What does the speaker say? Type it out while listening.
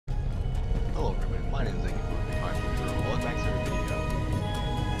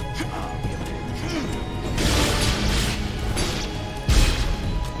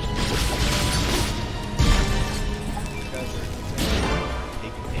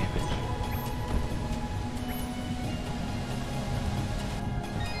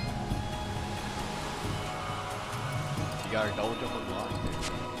our doldrum unlocked.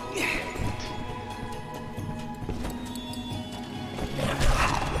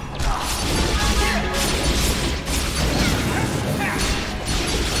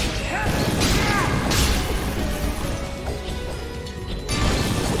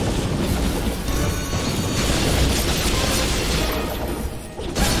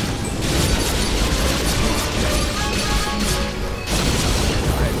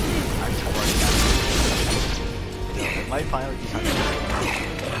 Might finally be time.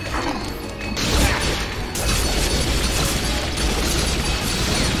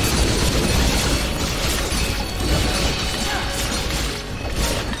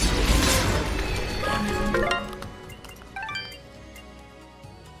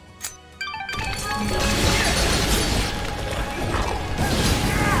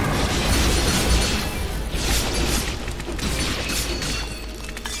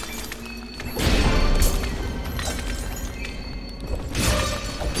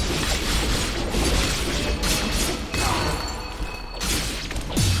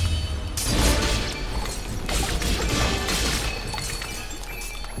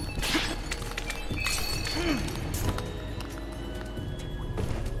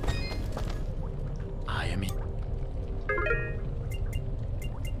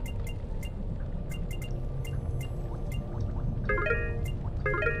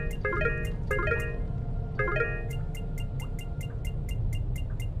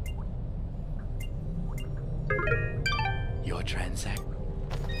 Your transact.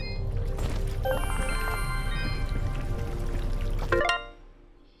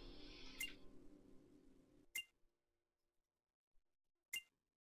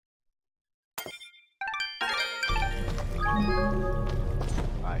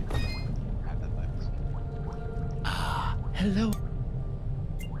 Right. Have that left. Ah, hello.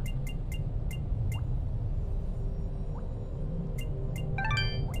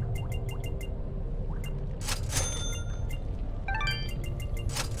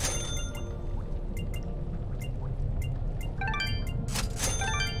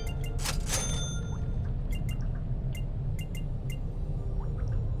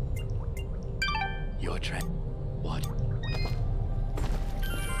 Your trend. What?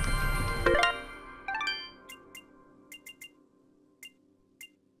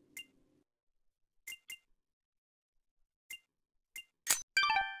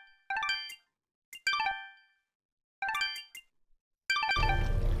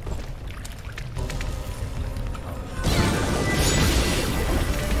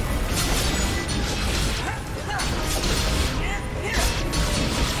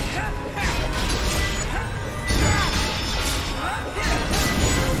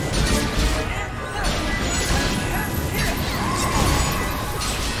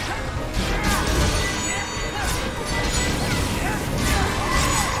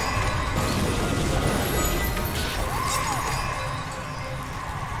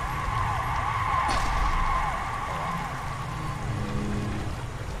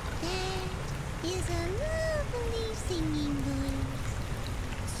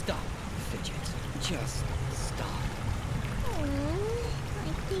 Stop, Fidget. Just stop. Oh,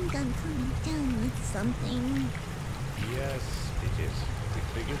 I think I'm coming down with something. Yes, it is. We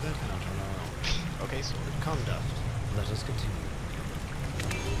figured that out on our own. Okay, so conduct. Let us continue.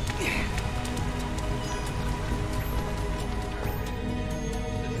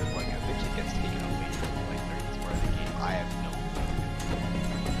 This is like a Fidget gets taken away from like 30 part of the game. I have no clue.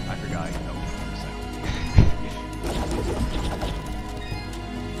 I forgot I know 100%.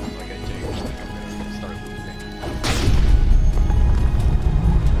 Like I changed, like I'm gonna start losing.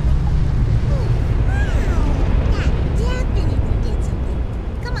 That definitely did something.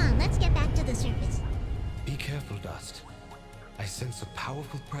 Come on, let's get back to the surface. Be careful, Dust. I sense a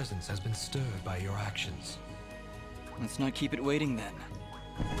powerful presence has been stirred by your actions. Let's not keep it waiting then.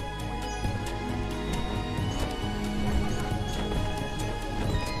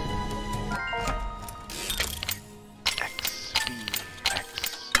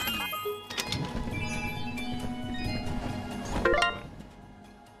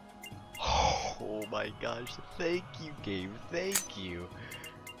 Oh my gosh, thank you game, thank you.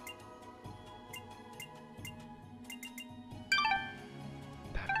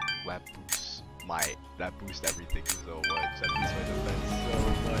 That boosts that boosts everything so much. That boosts my defense so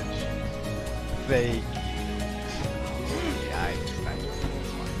much. Thank you. Yeah, I understand.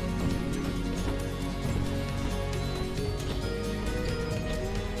 It's fine.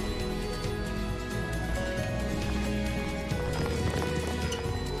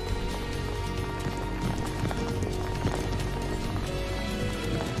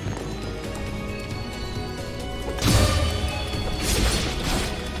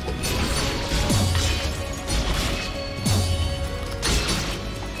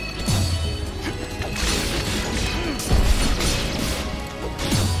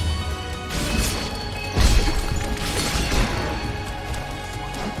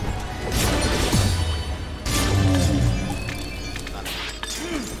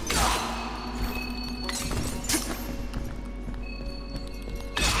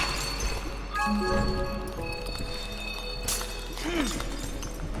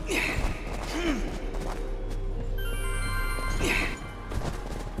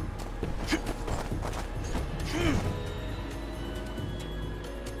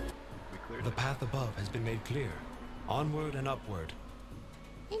 path above has been made clear. Onward and upward.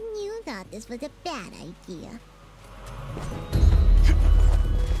 And you thought this was a bad idea.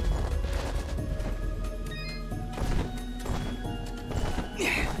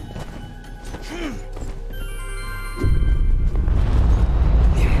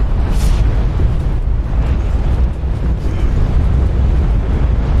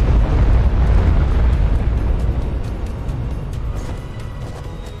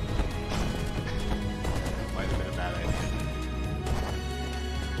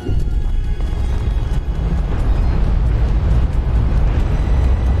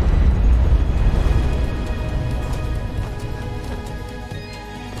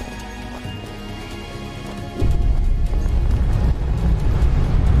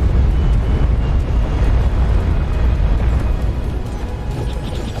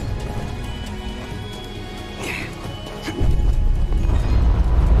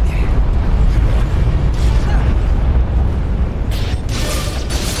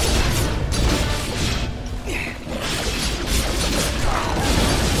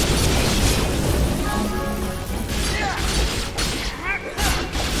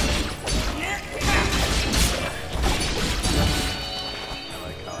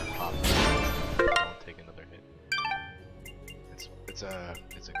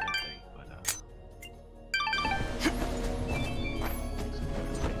 It's a good thing, but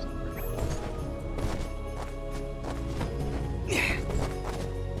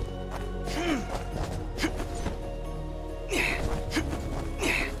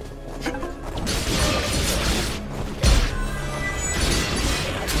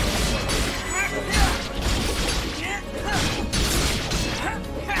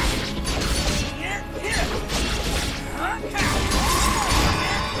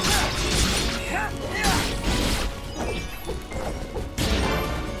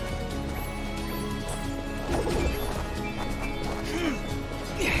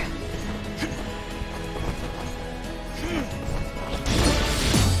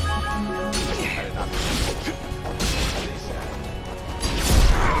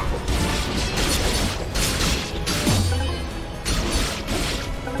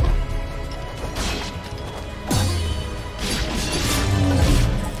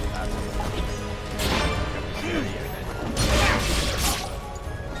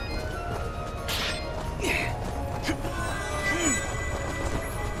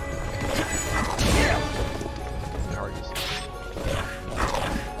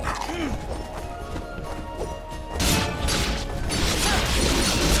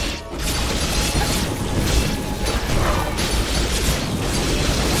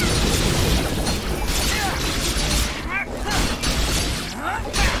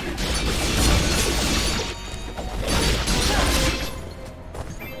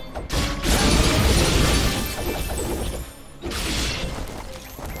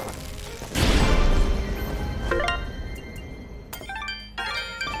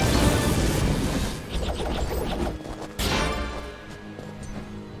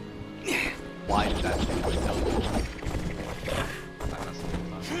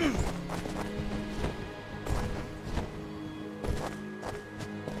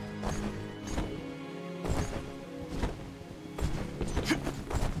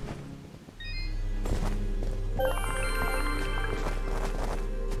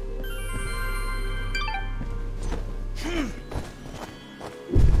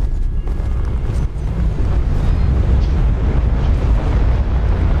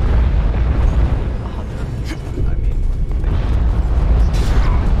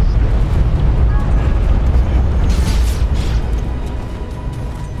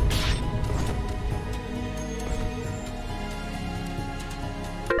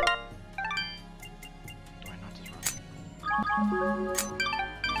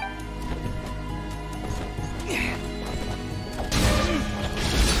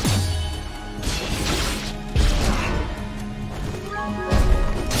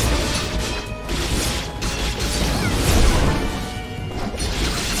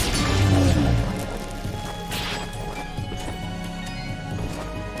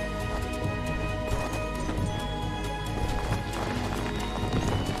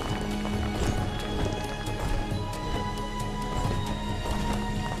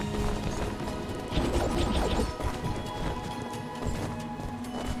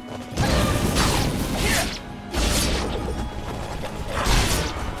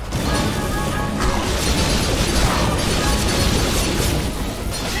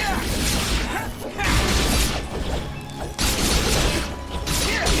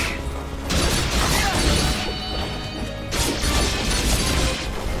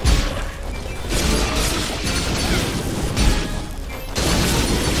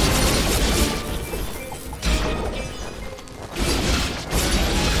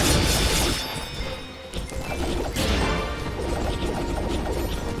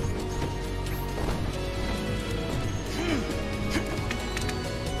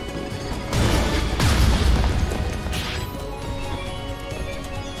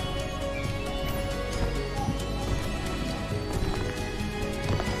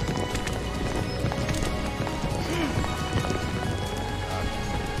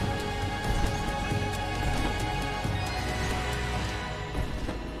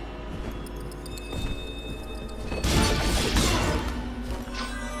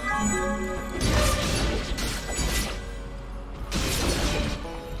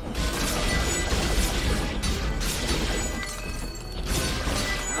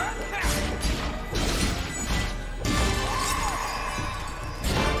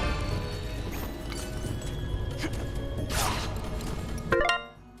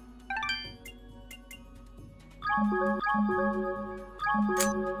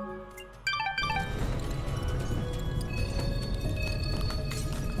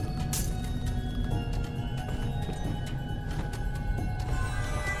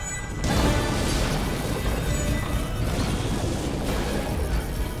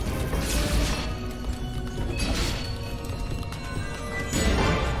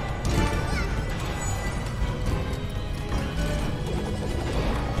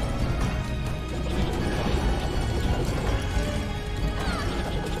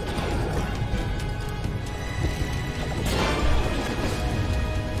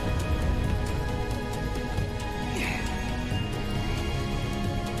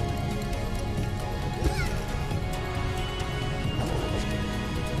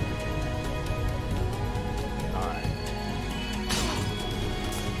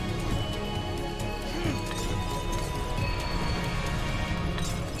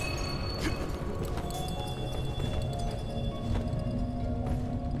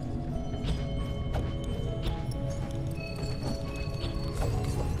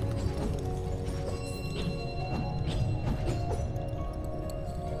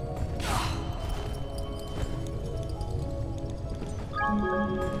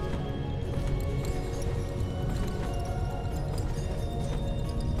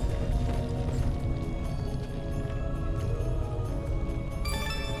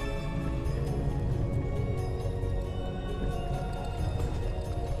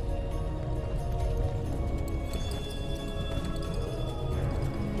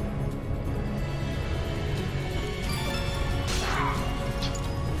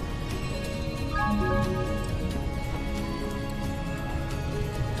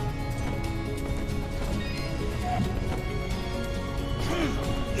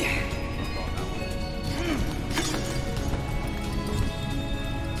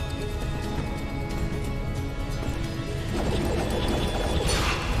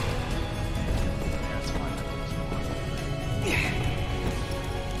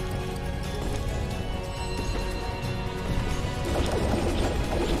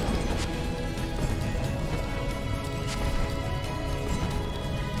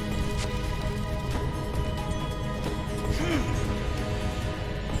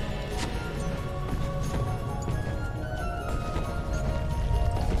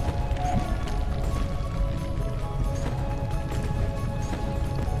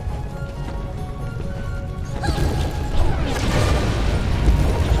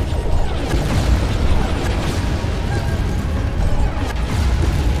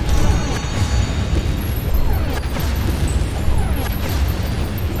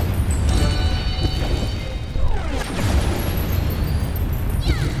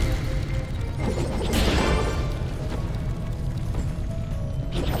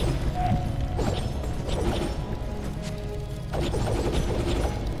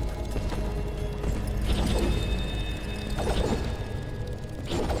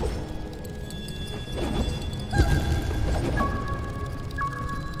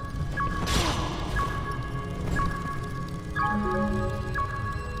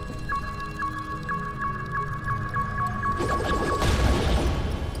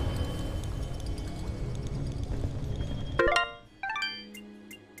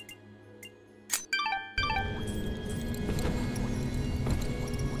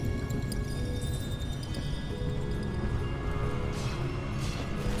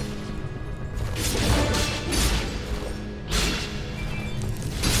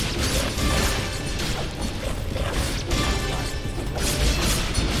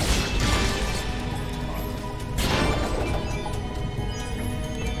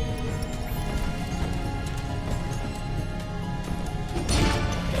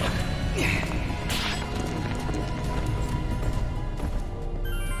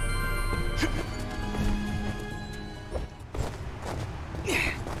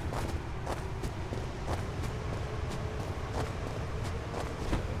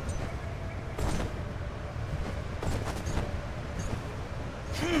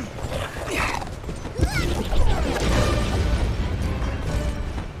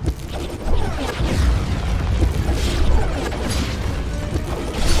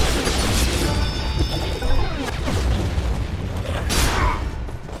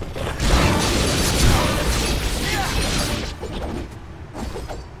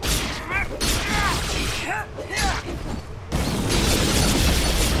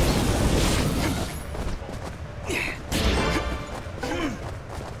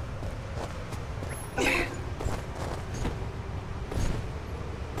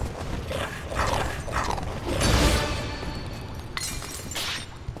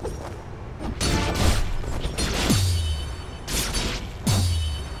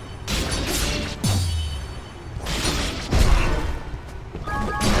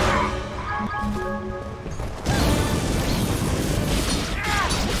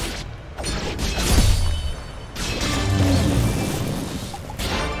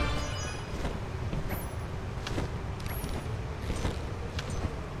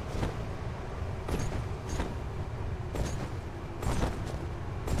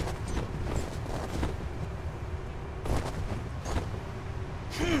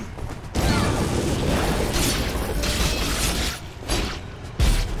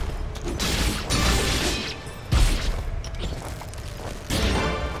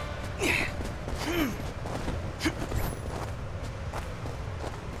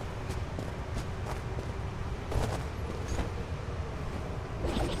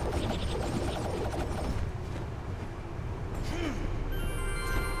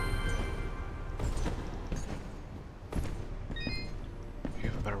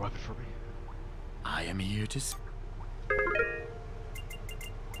Just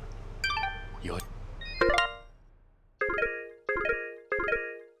your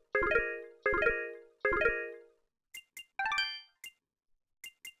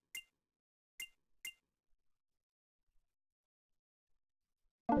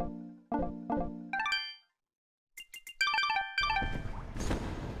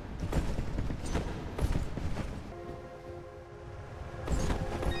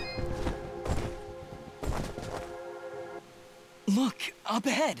Look, up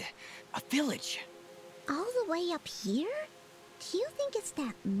ahead. A village. All the way up here? Do you think it's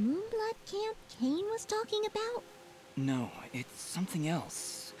that Moonblood camp Kane was talking about? No, it's something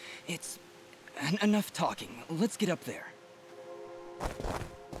else. It's... enough talking. Let's get up there.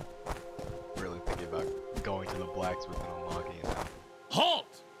 Really thinking about going to the blacksmith and unlocking it now.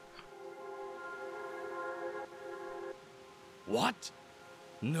 Halt! What?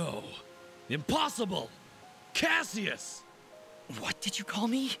 No. Impossible! Cassius! What did you call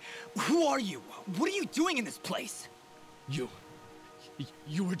me? Who are you? What are you doing in this place? You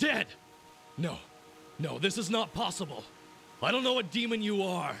were dead! No. No, this is not possible. I don't know what demon you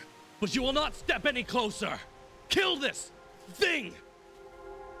are, but you will not step any closer! Kill this thing!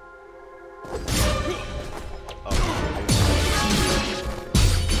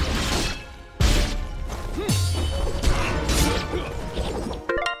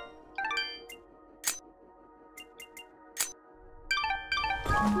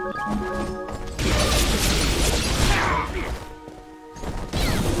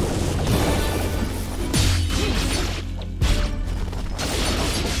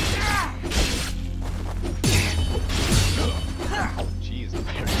 Jeez,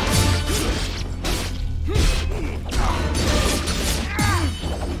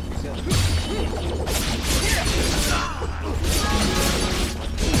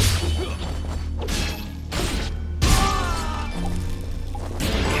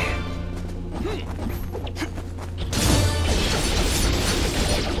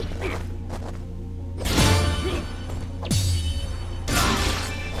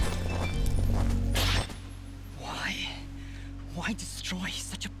 Why destroy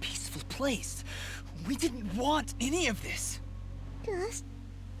such a peaceful place? We didn't want any of this. Dust,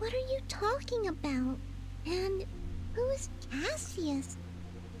 what are you talking about? And who is Cassius?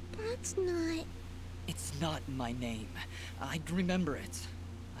 That's not... It's not my name. I'd remember it.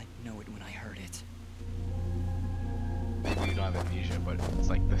 I'd know it when I heard it. maybe you don't have amnesia, but it's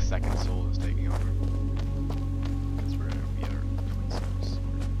like the second soul is taking over. That's where we are twin souls.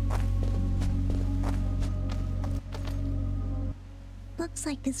 Looks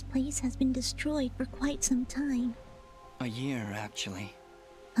like this place has been destroyed for quite some time. A year, actually.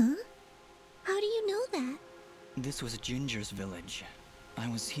 Huh? How do you know that? This was Ginger's village. I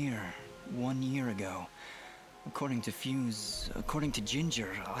was here 1 year ago. According to Fuse, according to Ginger,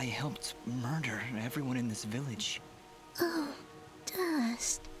 I helped murder everyone in this village. Oh,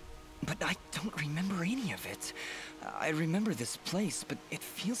 Dust. But I don't remember any of it. I remember this place, but it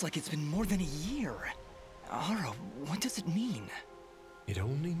feels like it's been more than a year. Ara, what does it mean? It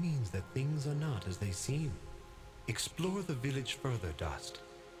only means that things are not as they seem. Explore the village further, Dust.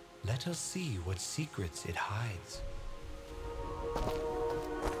 Let us see what secrets it hides.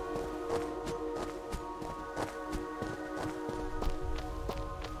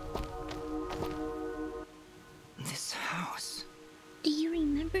 This house. Do you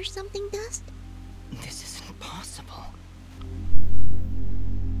remember something, Dust? This isn't possible.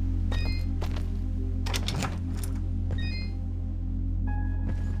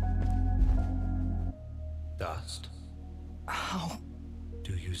 Dust, How?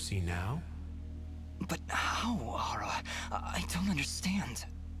 do you see now? But how, Ara? I don't understand.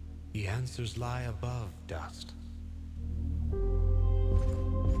 The answers lie above, Dust.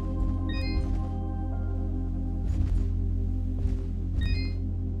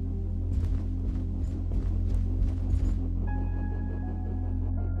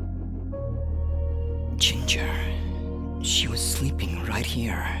 Ginger. She was sleeping right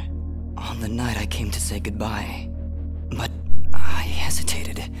here. On the night I came to say goodbye. But I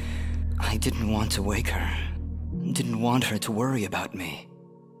hesitated. I didn't want to wake her. Didn't want her to worry about me.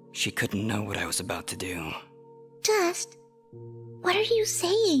 She couldn't know what I was about to do. Dust, what are you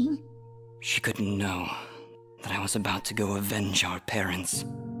saying? She couldn't know that I was about to go avenge our parents.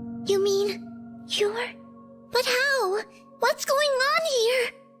 You mean you're... But how? What's going on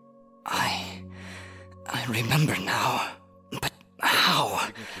here? I remember now. But how?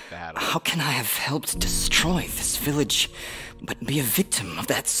 You can keep the hat on. How can I have helped destroy this village, but be a victim of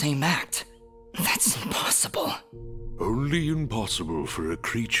that same act? That's impossible. Only impossible for a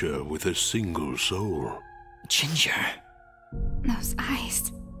creature with a single soul. Ginger. Those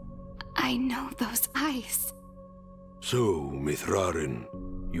eyes. I know those eyes. So, Mithrarin,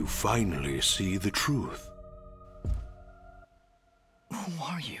 you finally see the truth. Who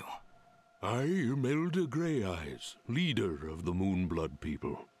are you? I am Elder Grey Eyes, leader of the Moonblood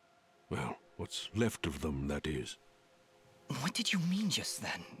people. Well, what's left of them, that is. What did you mean just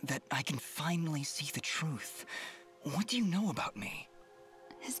then? That I can finally see the truth? What do you know about me?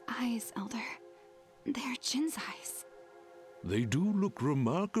 His eyes, Elder. They're Jin's eyes. They do look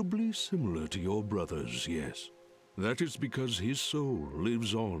remarkably similar to your brother's, yes. That is because his soul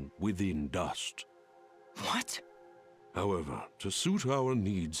lives on within dust. What? However, to suit our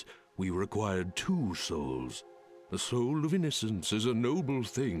needs, we required 2 souls. The soul of innocence is a noble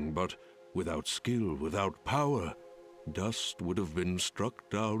thing, but without skill, without power, dust would have been struck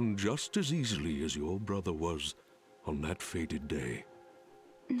down just as easily as your brother was on that fated day.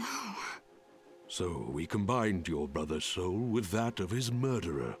 No. So we combined your brother's soul with that of his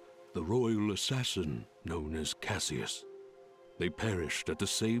murderer, the royal assassin known as Cassius. They perished at the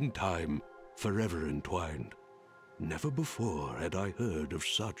same time, forever entwined. Never before had I heard of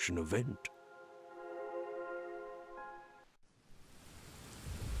such an event.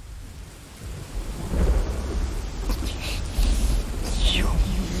 You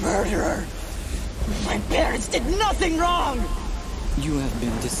murderer! My parents did nothing wrong! You have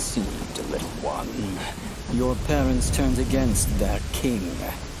been deceived, little one. Your parents turned against their king,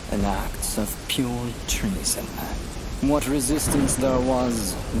 an act of pure treason. What resistance there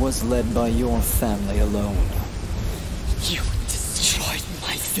was led by your family alone. You destroyed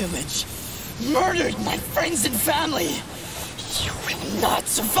my village, murdered my friends and family! You will not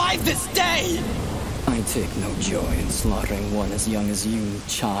survive this day! I take no joy in slaughtering one as young as you,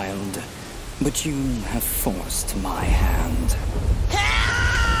 child. But you have forced my hand.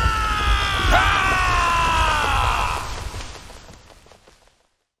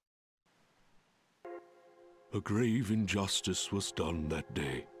 A grave injustice was done that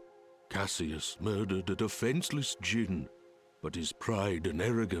day. Cassius murdered a defenseless djinn, but his pride and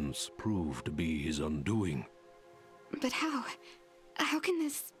arrogance proved to be his undoing. But how? How can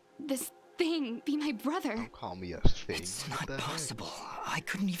this thing be my brother? Don't call me a thing. It's What not the heck? possible. I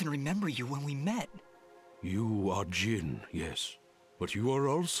couldn't even remember you when we met. You are Jinn, yes, but you are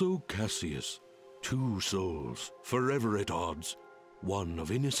also Cassius. 2 souls, forever at odds. One of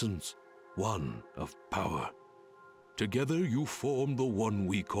innocence, one of power. Together you form the one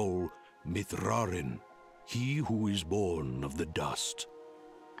we call Mithrarin, he who is born of the dust.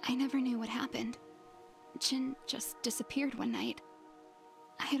 I never knew what happened. Jin just disappeared one night.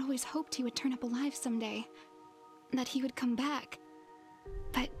 I had always hoped he would turn up alive someday. That he would come back.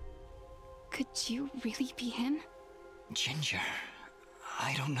 But could you really be him? Ginger,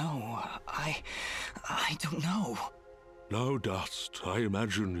 I don't know. I don't know. Now, Dust, I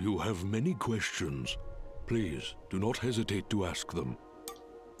imagine you have many questions. Please, do not hesitate to ask them.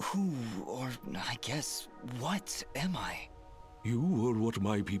 Who, or I guess, what am I? You are what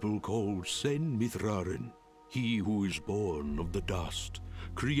my people call Sen Mithrarin, he who is born of the dust,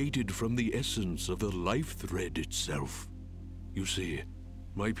 created from the essence of the life thread itself. You see,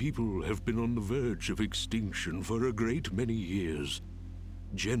 my people have been on the verge of extinction for a great many years.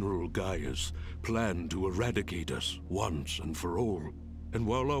 General Gaius planned to eradicate us once and for all, and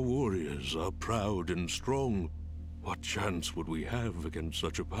while our warriors are proud and strong, what chance would we have against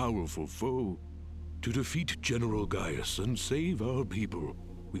such a powerful foe? To defeat General Gaius and save our people,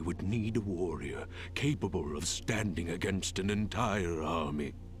 we would need a warrior capable of standing against an entire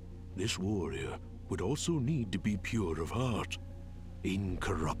army. This warrior would also need to be pure of heart,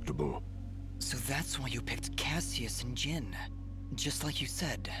 incorruptible. So that's why you picked Cassius and Jin. Just like you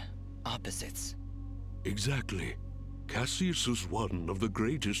said, opposites. Exactly. Cassius is one of the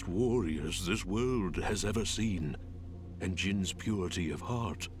greatest warriors this world has ever seen, and Jin's purity of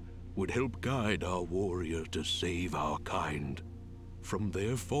heart would help guide our warrior to save our kind. From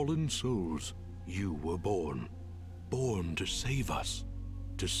their fallen souls, you were born. Born to save us.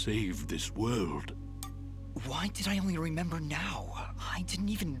 To save this world. Why did I only remember now? I didn't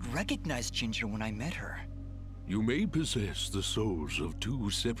even recognize Ginger when I met her. You may possess the souls of 2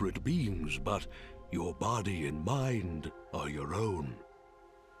 separate beings, but your body and mind are your own.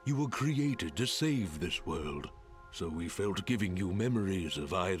 You were created to save this world, so we felt giving you memories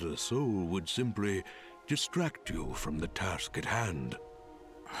of either soul would simply distract you from the task at hand.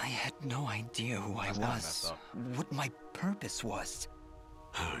 I had no idea who I That's kinda was, messed up. what my purpose was.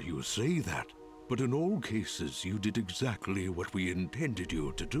 You say that, but in all cases you did exactly what we intended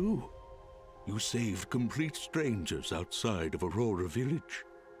you to do. You saved complete strangers outside of Aurora Village.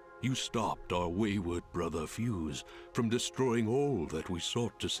 You stopped our wayward brother Fuse from destroying all that we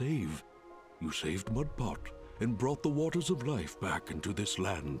sought to save. You saved Mudpot and brought the waters of life back into this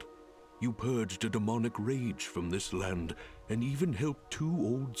land. You purged a demonic rage from this land and even helped 2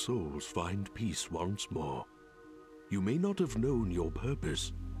 old souls find peace once more. You may not have known your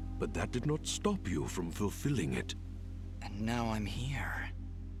purpose, but that did not stop you from fulfilling it. And now I'm here.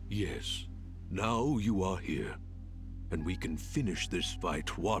 Yes, now you are here, and we can finish this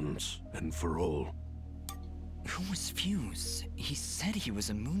fight once and for all. Who was Fuse? He said he was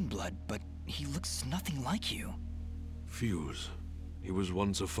a Moonblood, but he looks nothing like you. Fuse. He was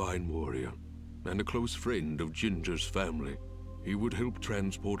once a fine warrior, and a close friend of Ginger's family. He would help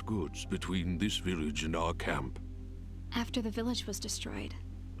transport goods between this village and our camp. After the village was destroyed,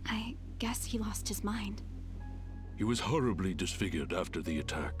 I guess he lost his mind. He was horribly disfigured after the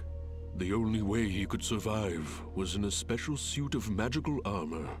attack. The only way he could survive was in a special suit of magical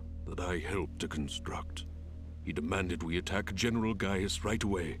armor that I helped to construct. He demanded we attack General Gaius right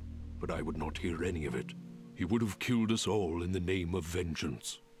away, but I would not hear any of it. He would have killed us all in the name of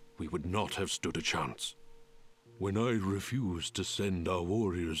vengeance. We would not have stood a chance. When I refused to send our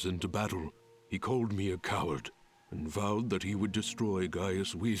warriors into battle, he called me a coward and vowed that he would destroy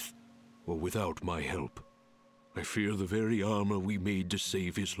Gaius with or without my help. I fear the very armor we made to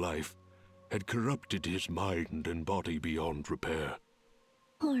save his life had corrupted his mind and body beyond repair.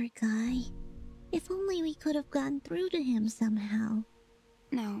 Poor guy. If only we could have gotten through to him somehow.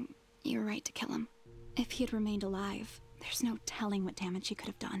 No, you're right to kill him. If he had remained alive, there's no telling what damage he could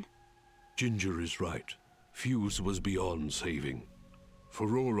have done. Ginger is right. Fuse was beyond saving.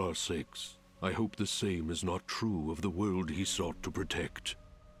 For all our sakes, I hope the same is not true of the world he sought to protect.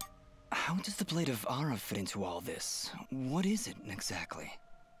 How does the Blade of Ara fit into all this? What is it exactly?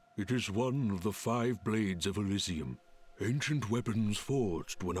 It is one of the 5 blades of Elysium, ancient weapons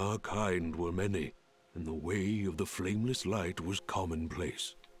forged when our kind were many, and the way of the flameless light was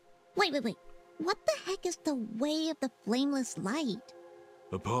commonplace. Wait. What the heck is the way of the flameless light?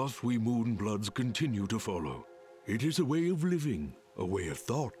 A path we Moonbloods continue to follow. It is a way of living, a way of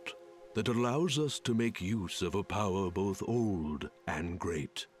thought, that allows us to make use of a power both old and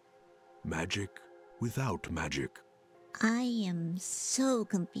great. Magic without magic. I am so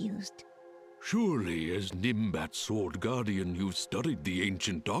confused. Surely, as Nimbat's Sword Guardian, you've studied the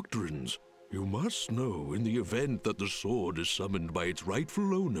ancient doctrines. You must know, in the event that the sword is summoned by its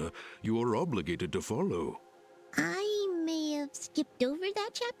rightful owner, you are obligated to follow. I may have skipped over that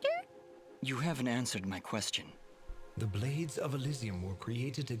chapter? You haven't answered my question. The Blades of Elysium were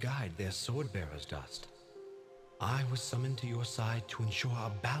created to guide their sword-bearers, Dust. I was summoned to your side to ensure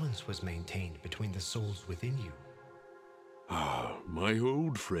a balance was maintained between the souls within you. Ah, my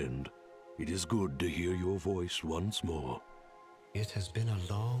old friend. It is good to hear your voice once more. It has been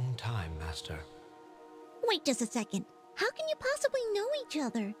a long time, Master. Wait just a second. How can you possibly know each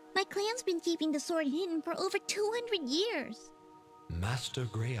other? My clan's been keeping the sword hidden for over 200 years. Master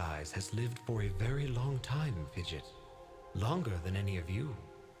Grey Eyes has lived for a very long time, Fidget. Longer than any of you.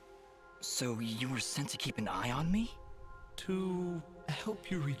 So you were sent to keep an eye on me? To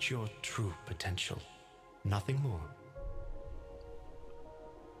help you reach your true potential. Nothing more.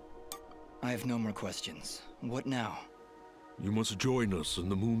 I have no more questions. What now? You must join us in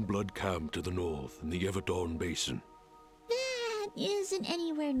the Moonblood camp to the north in the Everdawn Basin. That isn't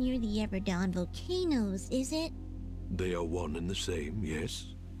anywhere near the Everdawn volcanoes, is it? They are one and the same,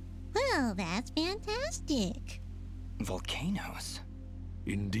 yes? Well, that's fantastic. Volcanoes?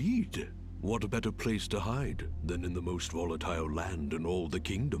 Indeed. What a better place to hide than in the most volatile land in all the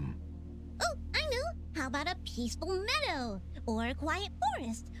kingdom? Oh, I know. How about a peaceful meadow? Or a quiet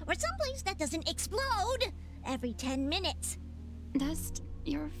forest? Or someplace that doesn't explode every 10 minutes? Dust,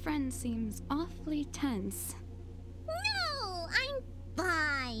 your friend seems awfully tense. No, I'm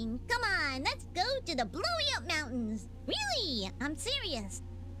fine. Come on, let's go to the Blowy Up Mountains. Really, I'm serious.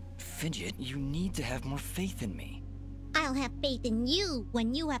 Fidget, you need to have more faith in me. I'll have faith in you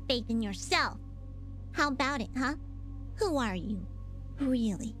when you have faith in yourself. How about it, huh? Who are you?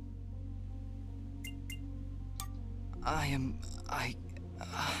 Really?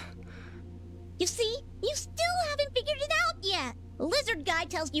 You see? You still haven't figured it out yet. Lizard Guy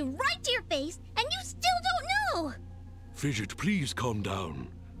tells you right to your face, and you still don't know. Fidget, please calm down.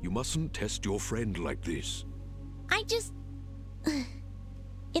 You mustn't test your friend like this. I just...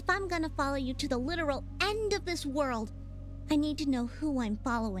 If I'm gonna follow you to the literal end of this world, I need to know who I'm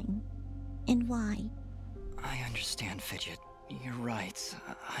following. And why. I understand, Fidget. You're right.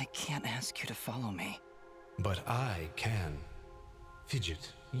 I can't ask you to follow me. But I can.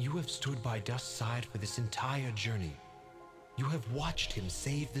 Fidget, you have stood by Dust's side for this entire journey. You have watched him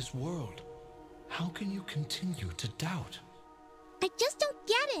save this world. How can you continue to doubt? I just don't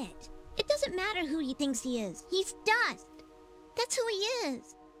get it. It doesn't matter who he thinks he is. He's Dust. That's who he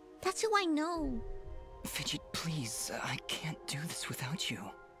is. That's who I know. Fidget, please. I can't do this without you.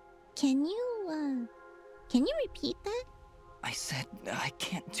 Can you repeat that? I said I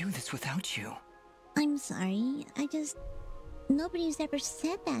can't do this without you. I'm sorry. Nobody's ever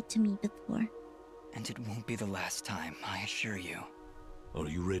said that to me before. And it won't be the last time, I assure you. Are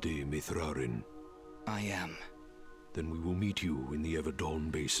you ready, Mithrarin? I am. Then we will meet you in the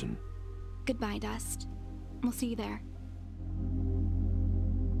Everdawn Basin. Goodbye, Dust. We'll see you there.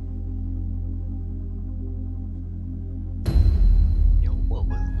 Yo, what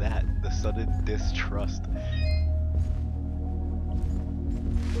was that? The sudden distrust.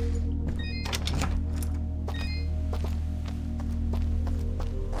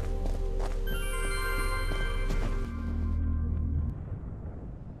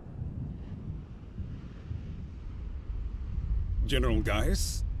 General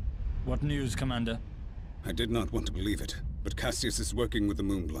Gaius? What news, Commander? I did not want to believe it, but Cassius is working with the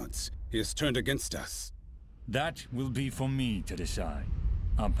Moonbloods. He has turned against us. That will be for me to decide.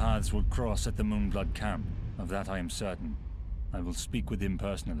 Our paths will cross at the Moonblood camp. Of that I am certain. I will speak with him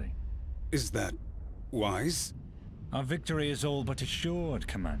personally. Is that wise? Our victory is all but assured,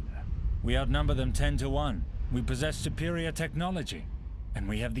 Commander. We outnumber them 10 to 1. We possess superior technology. And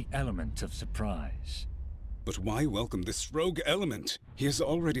we have the element of surprise. But why welcome this rogue element? He has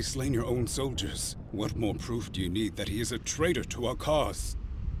already slain your own soldiers. What more proof do you need that he is a traitor to our cause?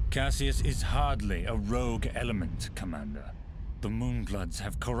 Cassius is hardly a rogue element, Commander. The Moonbloods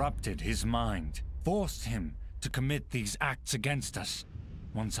have corrupted his mind, forced him to commit these acts against us.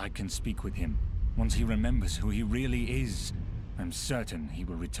 Once I can speak with him, once he remembers who he really is, I'm certain he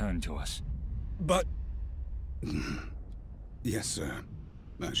will return to us. But... Yes, sir.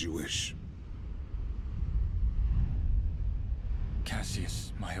 As you wish.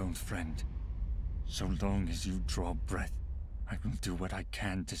 Cassius, my old friend, so long as you draw breath, I will do what I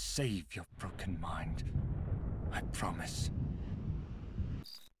can to save your broken mind. I promise.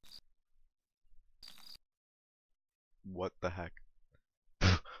 What the heck?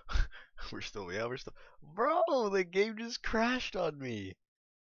 we're still. Bro, the game just crashed on me.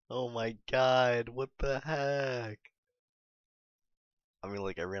 Oh my god, what the heck? I mean,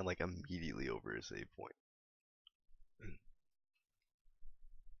 like, I ran, like, immediately over a save point.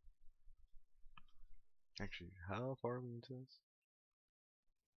 Actually, how far are we into this?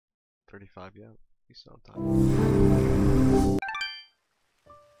 35, yeah. We still have time.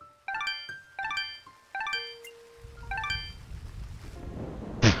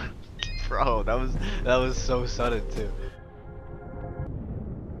 Bro, that was so sudden too.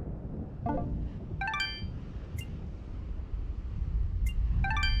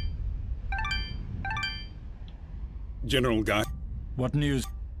 General Guy. What news?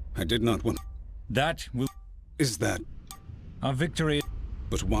 I did not want... That will... Is that... Our victory...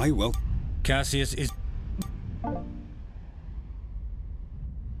 But why well... Cassius is... Beyond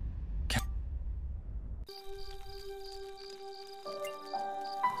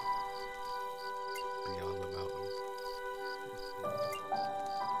the mountains.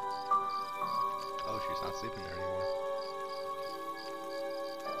 Oh, she's not sleeping there anymore.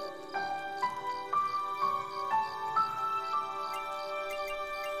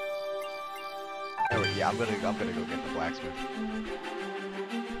 Anyway, yeah, I'm gonna go get the blacksmith.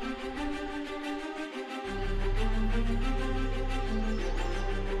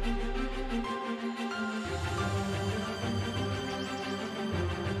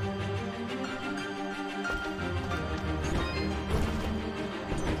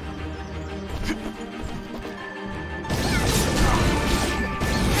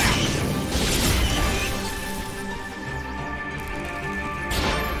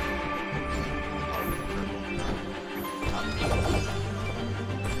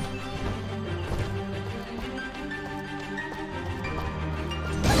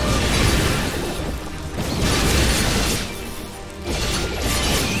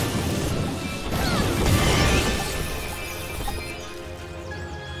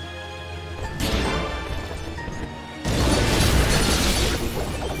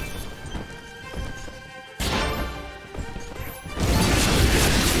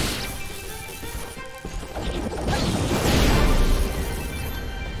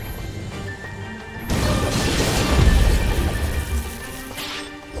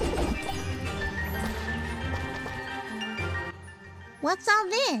 What's all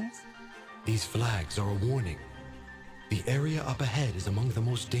this? These flags are a warning. The area up ahead is among the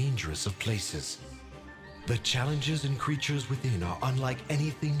most dangerous of places. The challenges and creatures within are unlike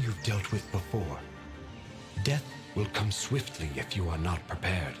anything you've dealt with before. Death will come swiftly if you are not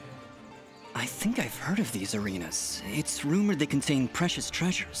prepared. I think I've heard of these arenas. It's rumored they contain precious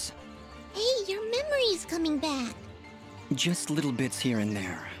treasures. Hey, your memory's coming back. Just little bits here and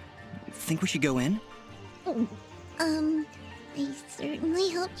there. Think we should go in? I certainly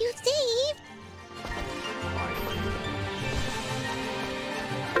hope you save.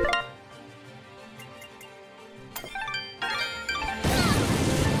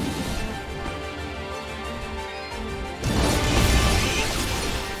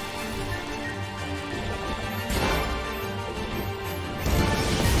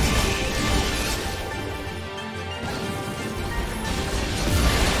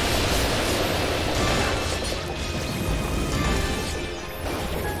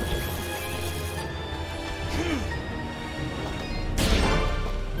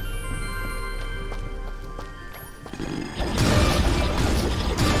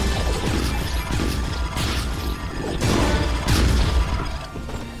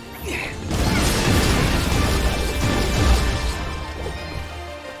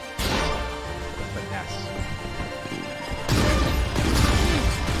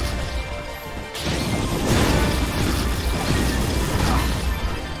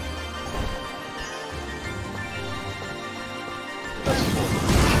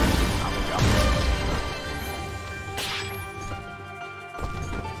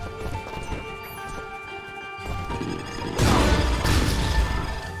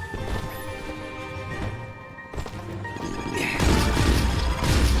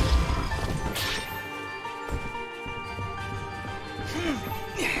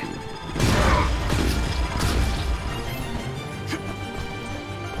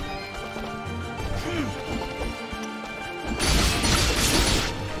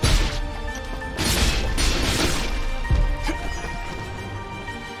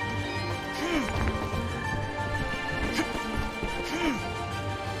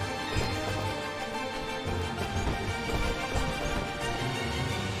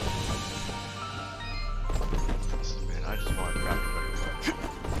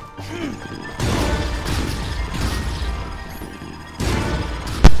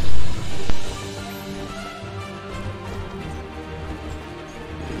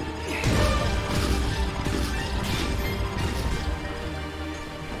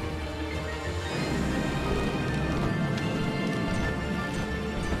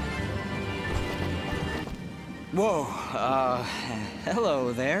 Whoa,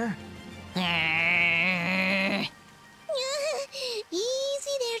 hello there.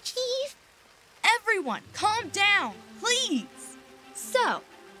 Easy there, Chief. Everyone, calm down, please. So,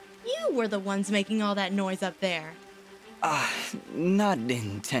 you were the ones making all that noise up there. Not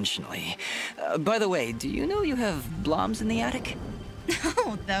intentionally. By the way, do you know you have bloms in the attic?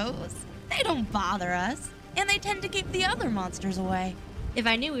 Oh, those. They don't bother us. And they tend to keep the other monsters away. If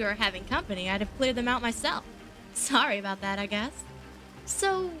I knew we were having company, I'd have cleared them out myself. Sorry about that, I guess.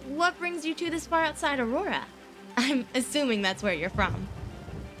 So, what brings you two this far outside Aurora? I'm assuming that's where you're from.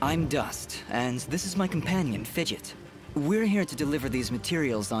 I'm Dust, and this is my companion, Fidget. We're here to deliver these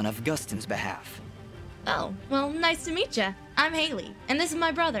materials on Augustin's behalf. Oh, well, nice to meet ya. I'm Haley, and this is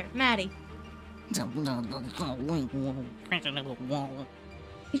my brother, Maddie. Don't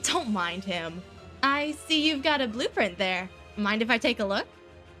mind him. I see you've got a blueprint there. Mind if I take a look?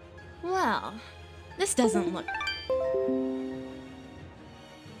 Well, this doesn't look...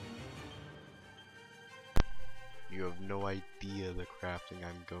 You have no idea the crafting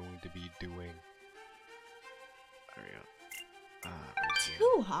I'm going to be doing. There we go.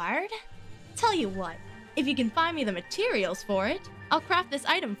 Too hard? Tell you what, if you can find me the materials for it, I'll craft this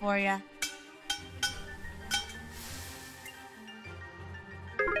item for you.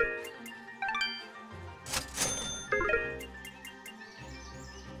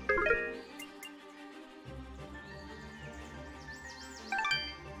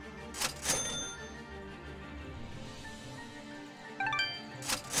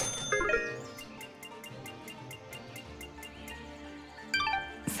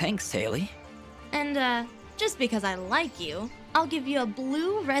 Thanks, Haley. And, just because I like you, I'll give you a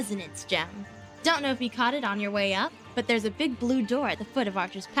blue resonance gem. Don't know if you caught it on your way up, but there's a big blue door at the foot of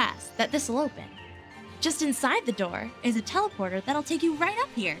Archer's Pass that this'll open. Just inside the door is a teleporter that'll take you right up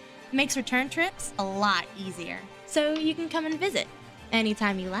here. Makes return trips a lot easier. So you can come and visit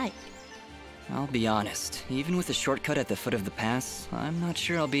anytime you like. I'll be honest, even with a shortcut at the foot of the pass, I'm not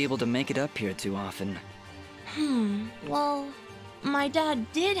sure I'll be able to make it up here too often. Well, my dad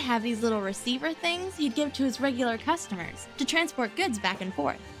did have these little receiver things he'd give to his regular customers to transport goods back and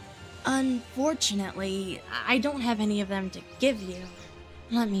forth. Unfortunately, I don't have any of them to give you.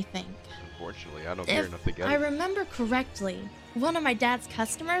 Let me think. Unfortunately, I don't care enough to get I it. remember correctly, one of my dad's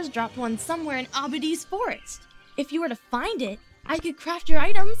customers dropped one somewhere in Abadi's forest. If you were to find it, I could craft your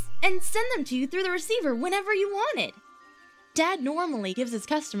items and send them to you through the receiver whenever you wanted. Dad normally gives his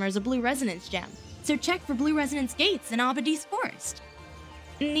customers a blue resonance gem, so check for blue resonance gates in Abadi's forest.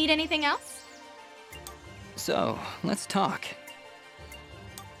 Need anything else? So, let's talk.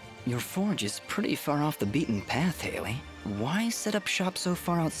 Your forge is pretty far off the beaten path, Haley. Why set up shop so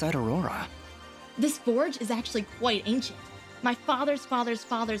far outside Aurora? This forge is actually quite ancient. My father's father's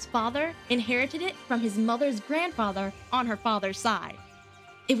father's father inherited it from his mother's grandfather on her father's side.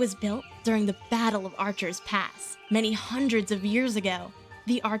 It was built during the Battle of Archer's Pass, many hundreds of years ago.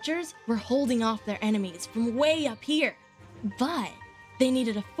 The archers were holding off their enemies from way up here, but they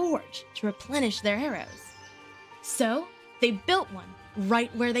needed a forge to replenish their arrows. So, they built one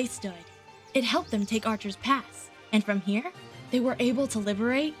right where they stood. It helped them take Archer's Pass, and from here, they were able to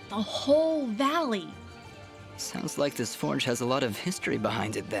liberate the whole valley. Sounds like this forge has a lot of history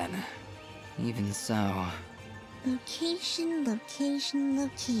behind it then. Even so... Location, location,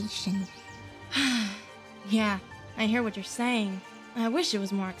 location. Yeah, I hear what you're saying. I wish it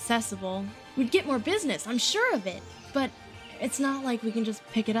was more accessible. We'd get more business, I'm sure of it. But it's not like we can just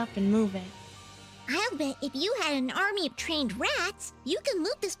pick it up and move it. I'll bet if you had an army of trained rats, you can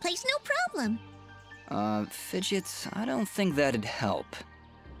loot this place no problem. Fidget, I don't think that'd help.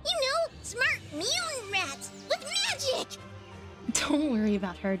 You know, smart mutant rats with magic! Don't worry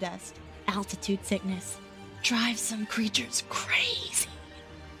about her, Dust. Altitude sickness drives some creatures crazy.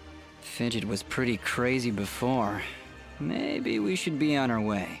 Fidget was pretty crazy before. Maybe we should be on our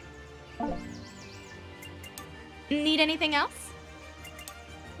way. Need anything else?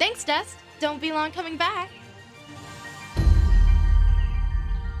 Thanks, Dust. Don't be long coming back.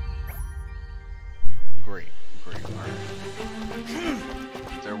 Great. Alright.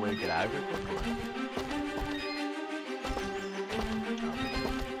 Is there a way to get out of here quickly?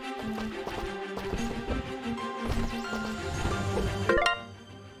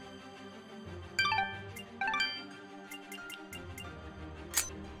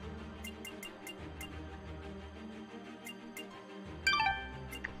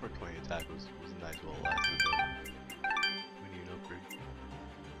 attack was nice while it lasted, but we need an upgrade.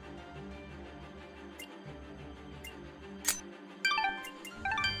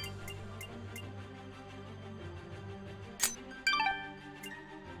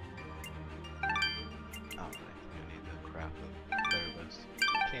 Alright, I need to craft a better vest.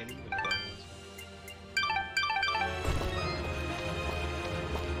 Can't even buy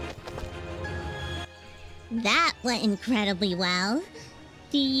one. That went incredibly well.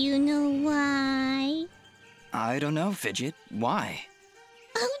 Do you know why? I don't know, Fidget. Why?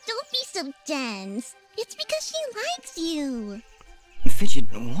 Oh, don't be so dense. It's because she likes you.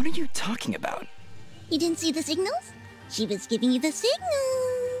 Fidget, what are you talking about? You didn't see the signals? She was giving you the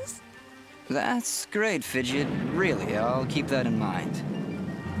signals. That's great, Fidget. Really, I'll keep that in mind.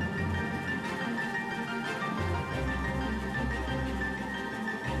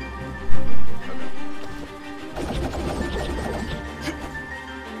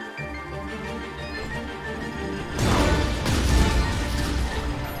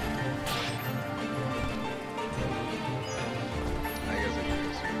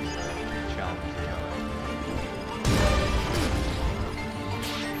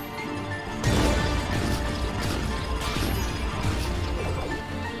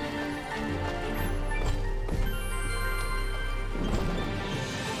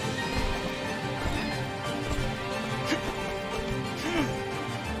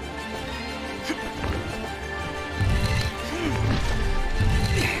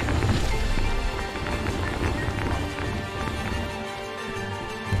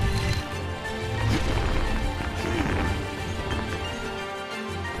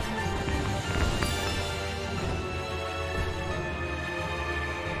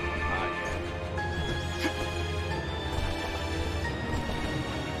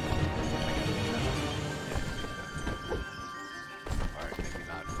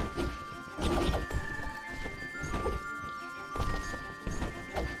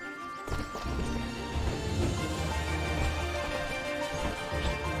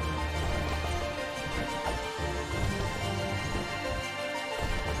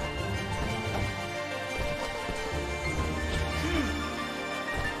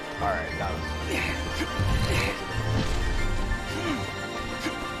 Alright, that was...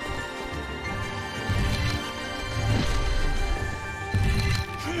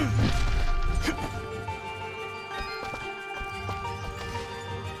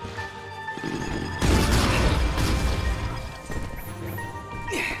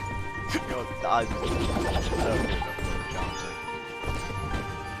 You know, the eyes of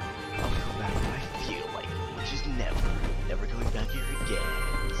I'll come back when I feel like it, which is never coming back here again.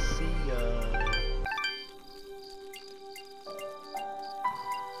 See ya.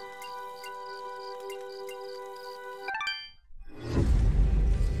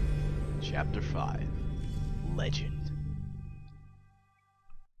 Chapter 5 Legend.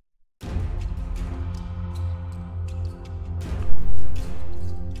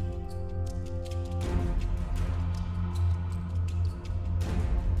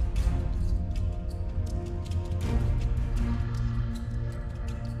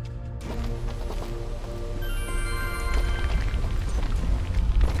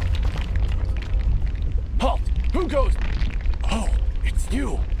 Who goes? Oh, it's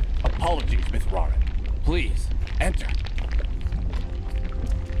you. Apologies, Miss Rarin. Please, enter.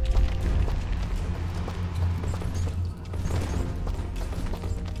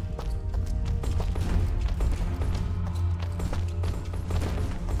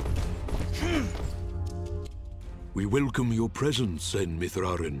 We welcome your presence, Sen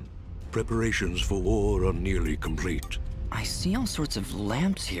Mithrarin. Preparations for war are nearly complete. I see all sorts of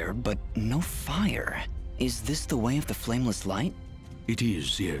lamps here, but no fire. Is this the way of the flameless light? It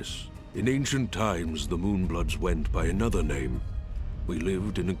is, yes. In ancient times, the Moonbloods went by another name. We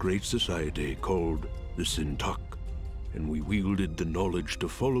lived in a great society called the Sintak, and we wielded the knowledge to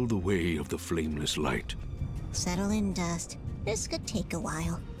follow the way of the flameless light. Settle in, Dust. This could take a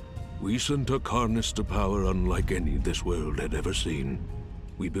while. We Sintak harnessed a power unlike any this world had ever seen.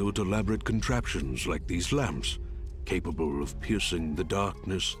 We built elaborate contraptions like these lamps, capable of piercing the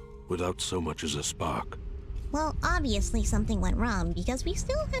darkness without so much as a spark. Well, obviously something went wrong, because we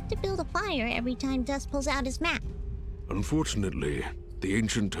still have to build a fire every time Dust pulls out his map. Unfortunately, the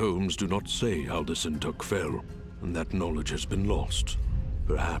ancient tomes do not say how the Sintak fell, and that knowledge has been lost.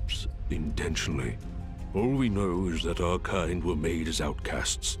 Perhaps intentionally. All we know is that our kind were made as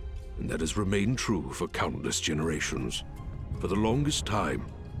outcasts, and that has remained true for countless generations. For the longest time,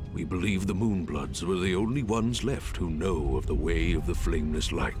 we believed the Moonbloods were the only ones left who know of the way of the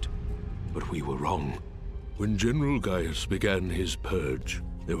flameless light. But we were wrong. When General Gaius began his purge,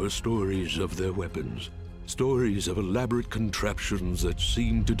 There were stories of their weapons, stories of elaborate contraptions that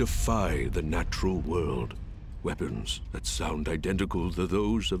seemed to defy the natural world. Weapons that sound identical to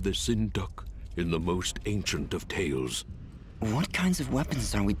those of the Sinduk in the most ancient of tales. What kinds of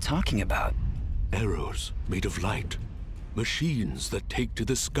weapons are we talking about? Arrows made of light. Machines that take to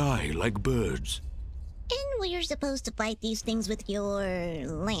the sky like birds. And we're supposed to fight these things with your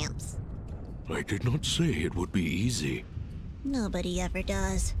lamps. I did not say it would be easy. Nobody ever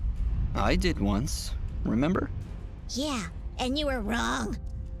does. I did once, remember? Yeah, and you were wrong.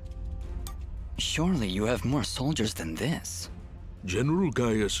 Surely you have more soldiers than this. General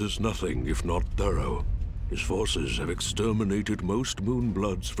Gaius is nothing if not thorough. His forces have exterminated most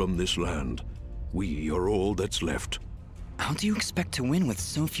Moonbloods from this land. We are all that's left. How do you expect to win with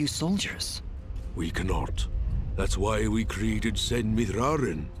so few soldiers? We cannot. That's why we created Sen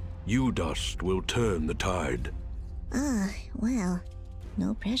Mithrarin. You, Dust, will turn the tide. Well,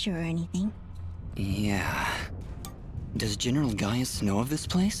 no pressure or anything. Yeah. Does General Gaius know of this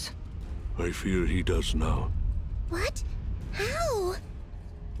place? I fear he does now. What? How?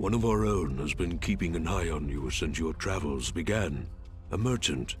 One of our own has been keeping an eye on you since your travels began. A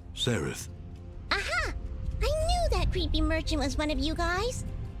merchant, Sereth. Aha! I knew that creepy merchant was one of you guys.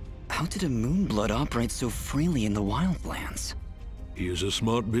 How did a Moonblood operate so freely in the Wildlands? He is a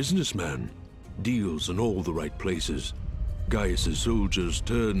smart businessman. Deals in all the right places. Gaius's soldiers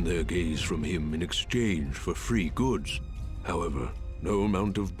turn their gaze from him in exchange for free goods. However, no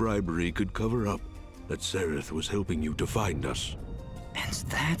amount of bribery could cover up that Sereth was helping you to find us. And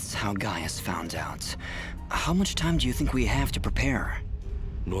that's how Gaius found out. How much time do you think we have to prepare?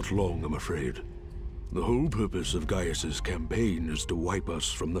 Not long, I'm afraid. The whole purpose of Gaius's campaign is to wipe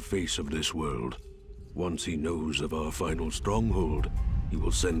us from the face of this world. Once he knows of our final stronghold, he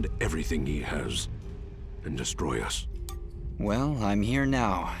will send everything he has and destroy us. Well, I'm here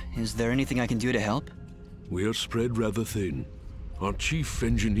now. Is there anything I can do to help? We are spread rather thin. Our chief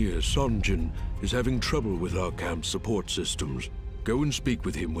engineer, Sonjin, is having trouble with our camp's support systems. Go and speak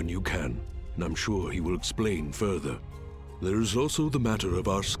with him when you can, and I'm sure he will explain further. There is also the matter of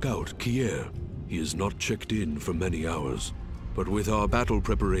our scout, Kier. He has not checked in for many hours, but with our battle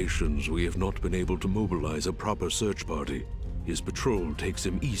preparations, we have not been able to mobilize a proper search party. His patrol takes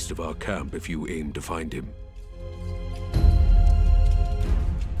him east of our camp if you aim to find him.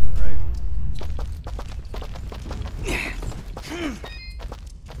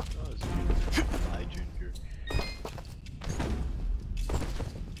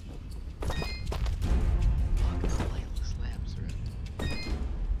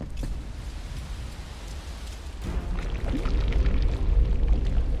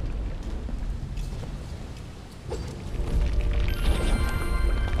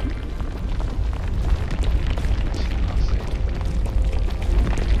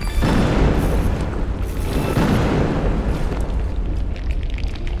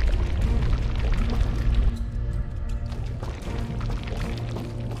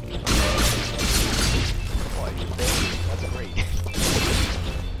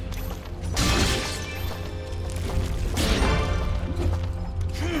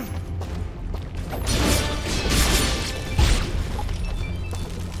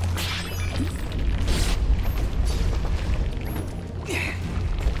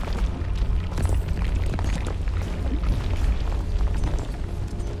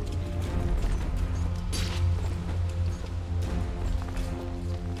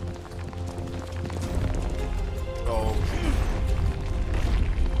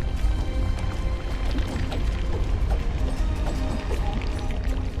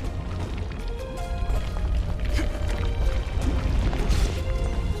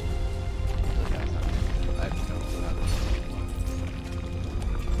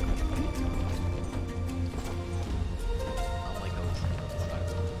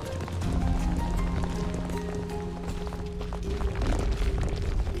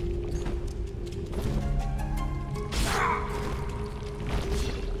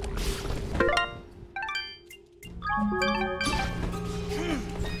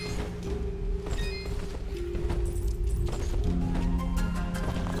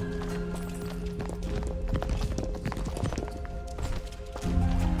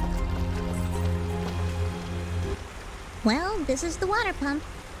 Well, this is the water pump.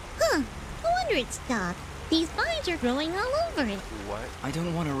 Huh, no wonder it stopped. These vines are growing all over it. What? I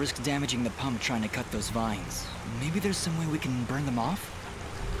don't want to risk damaging the pump trying to cut those vines. Maybe there's some way we can burn them off?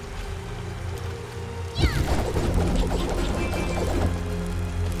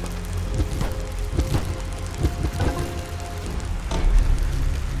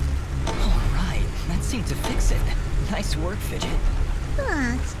 Alright, that seemed to fix it. Nice work, Fidget.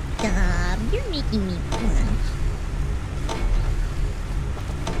 Ah, stop. You're making me blush.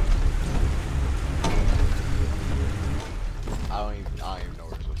 I don't even know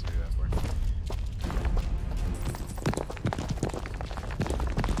where we're supposed to do that for.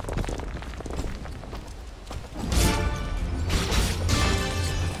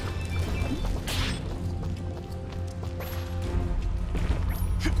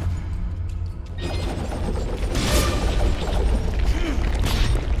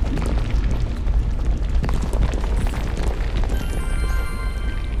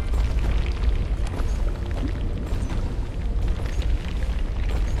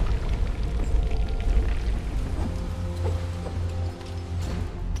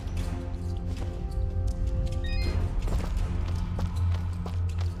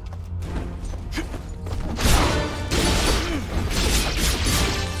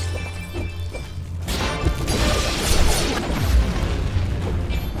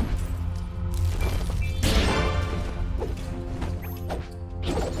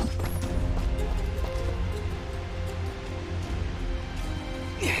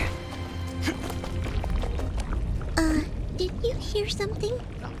 Did you hear something?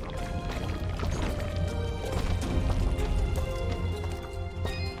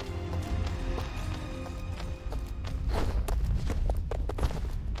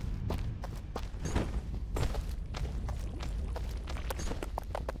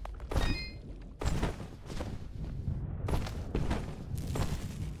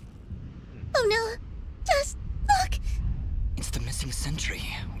 Oh no! Just look! It's the missing sentry.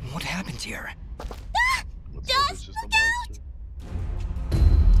 What happened here? Ah! Just look out!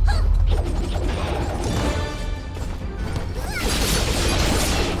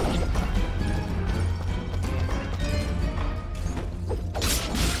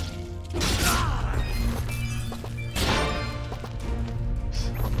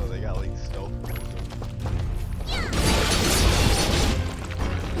 Oh, they got like stealth.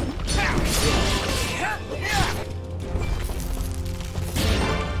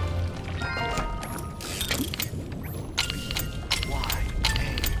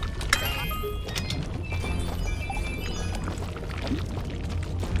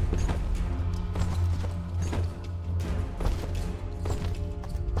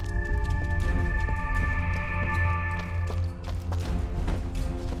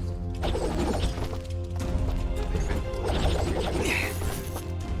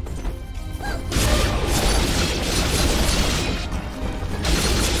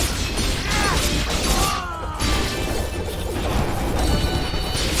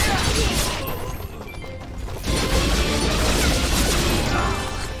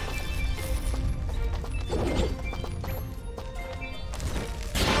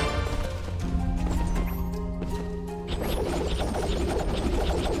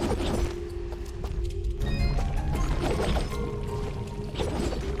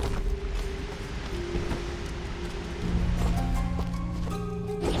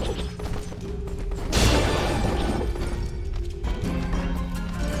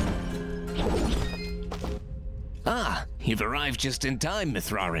 Ah, you've arrived just in time,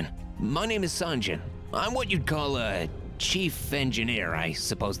 Mithrarin. My name is Sanjin. I'm what you'd call a chief engineer, I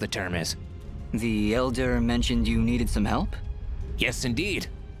suppose the term is. The Elder mentioned you needed some help? Yes, indeed.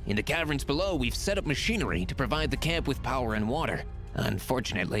 In the caverns below, we've set up machinery to provide the camp with power and water.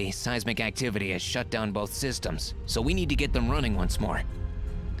 Unfortunately, seismic activity has shut down both systems, so we need to get them running once more.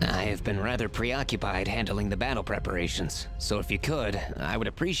 I have been rather preoccupied handling the battle preparations, so if you could, I would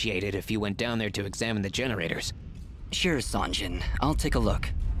appreciate it if you went down there to examine the generators. Sure, Sanjin. I'll take a look.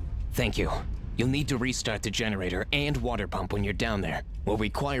 Thank you. You'll need to restart the generator and water pump when you're down there. We'll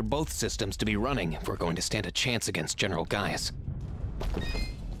require both systems to be running if we're going to stand a chance against General Gaius.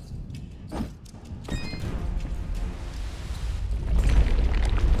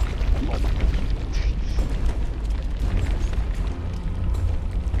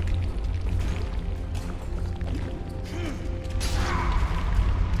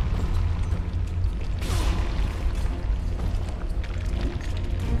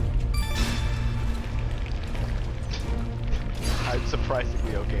 I'm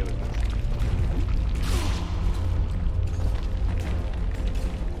surprisingly okay with this.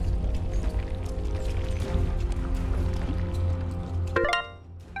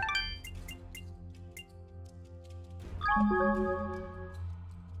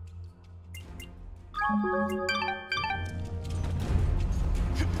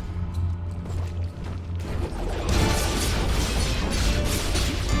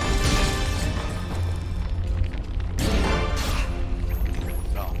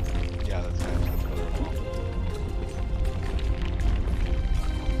 Oh, yeah, that's kind of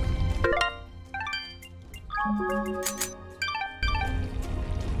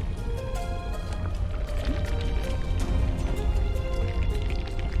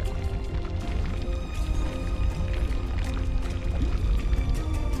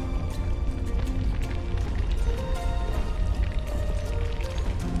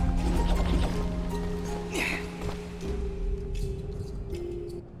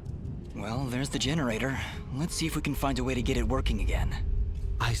Well, there's the generator. Let's see if we can find a way to get it working again.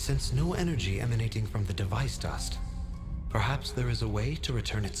 I sense no energy emanating from the device, Dust. Perhaps there is a way to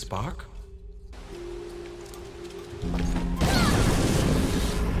return its spark?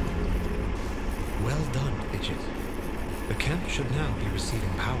 Well done, Fidget. The camp should now be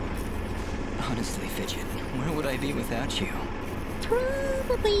receiving power. Honestly, Fidget, where would I be without you?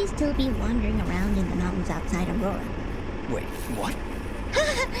 Probably still be wandering around in the mountains outside Aurora. Wait, what?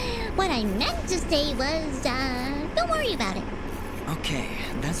 What I meant to say was, don't worry about it. Okay,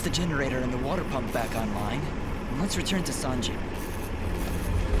 that's the generator and the water pump back online. Let's return to Sanjin.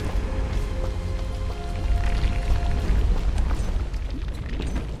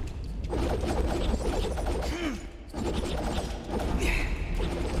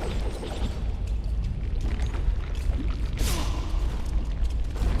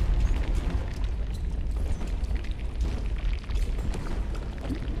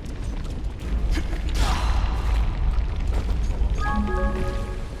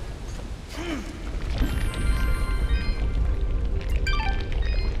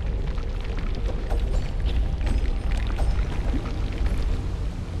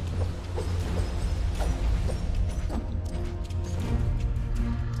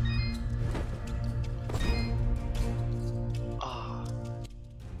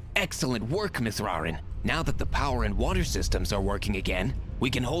 Excellent work, Mithrarin. Now that the power and water systems are working again,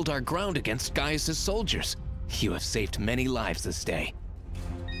 we can hold our ground against Gaius' soldiers. You have saved many lives this day.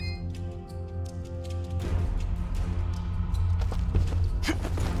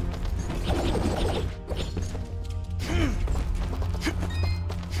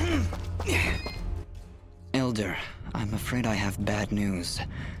 Elder, I'm afraid I have bad news.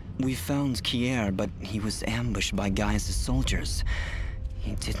 We found Kier, but he was ambushed by Gaius' soldiers.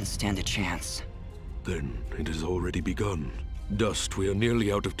 He didn't stand a chance. Then it has already begun. Dust, we are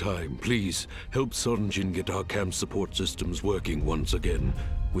nearly out of time. Please, help Sanjin get our camp support systems working once again.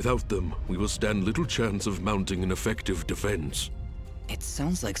 Without them, we will stand little chance of mounting an effective defense. It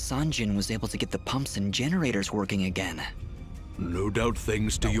sounds like Sanjin was able to get the pumps and generators working again. No doubt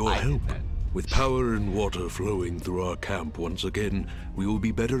thanks to your help. With power and water flowing through our camp once again, we will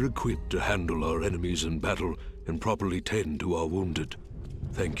be better equipped to handle our enemies in battle and properly tend to our wounded.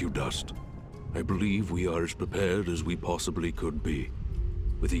 Thank you, Dust. I believe we are as prepared as we possibly could be.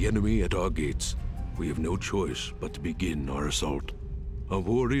 With the enemy at our gates, we have no choice but to begin our assault. Our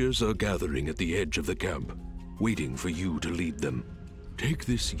warriors are gathering at the edge of the camp, waiting for you to lead them. Take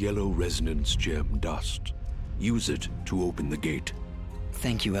this yellow resonance gem, Dust. Use it to open the gate.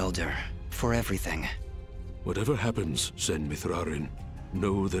 Thank you, Elder, for everything. Whatever happens, Sen Mithrarin,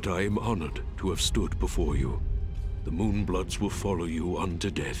 know that I am honored to have stood before you. The Moonbloods will follow you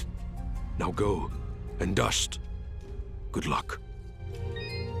unto death. Now go, and Dust, good luck.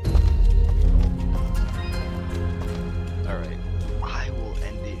 Alright, I will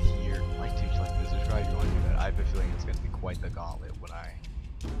end it here. Like to subscribe if you want to do that. I have a feeling it's going to be quite the gauntlet when I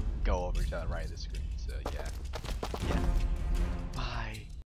go over to the right of the screen, so yeah.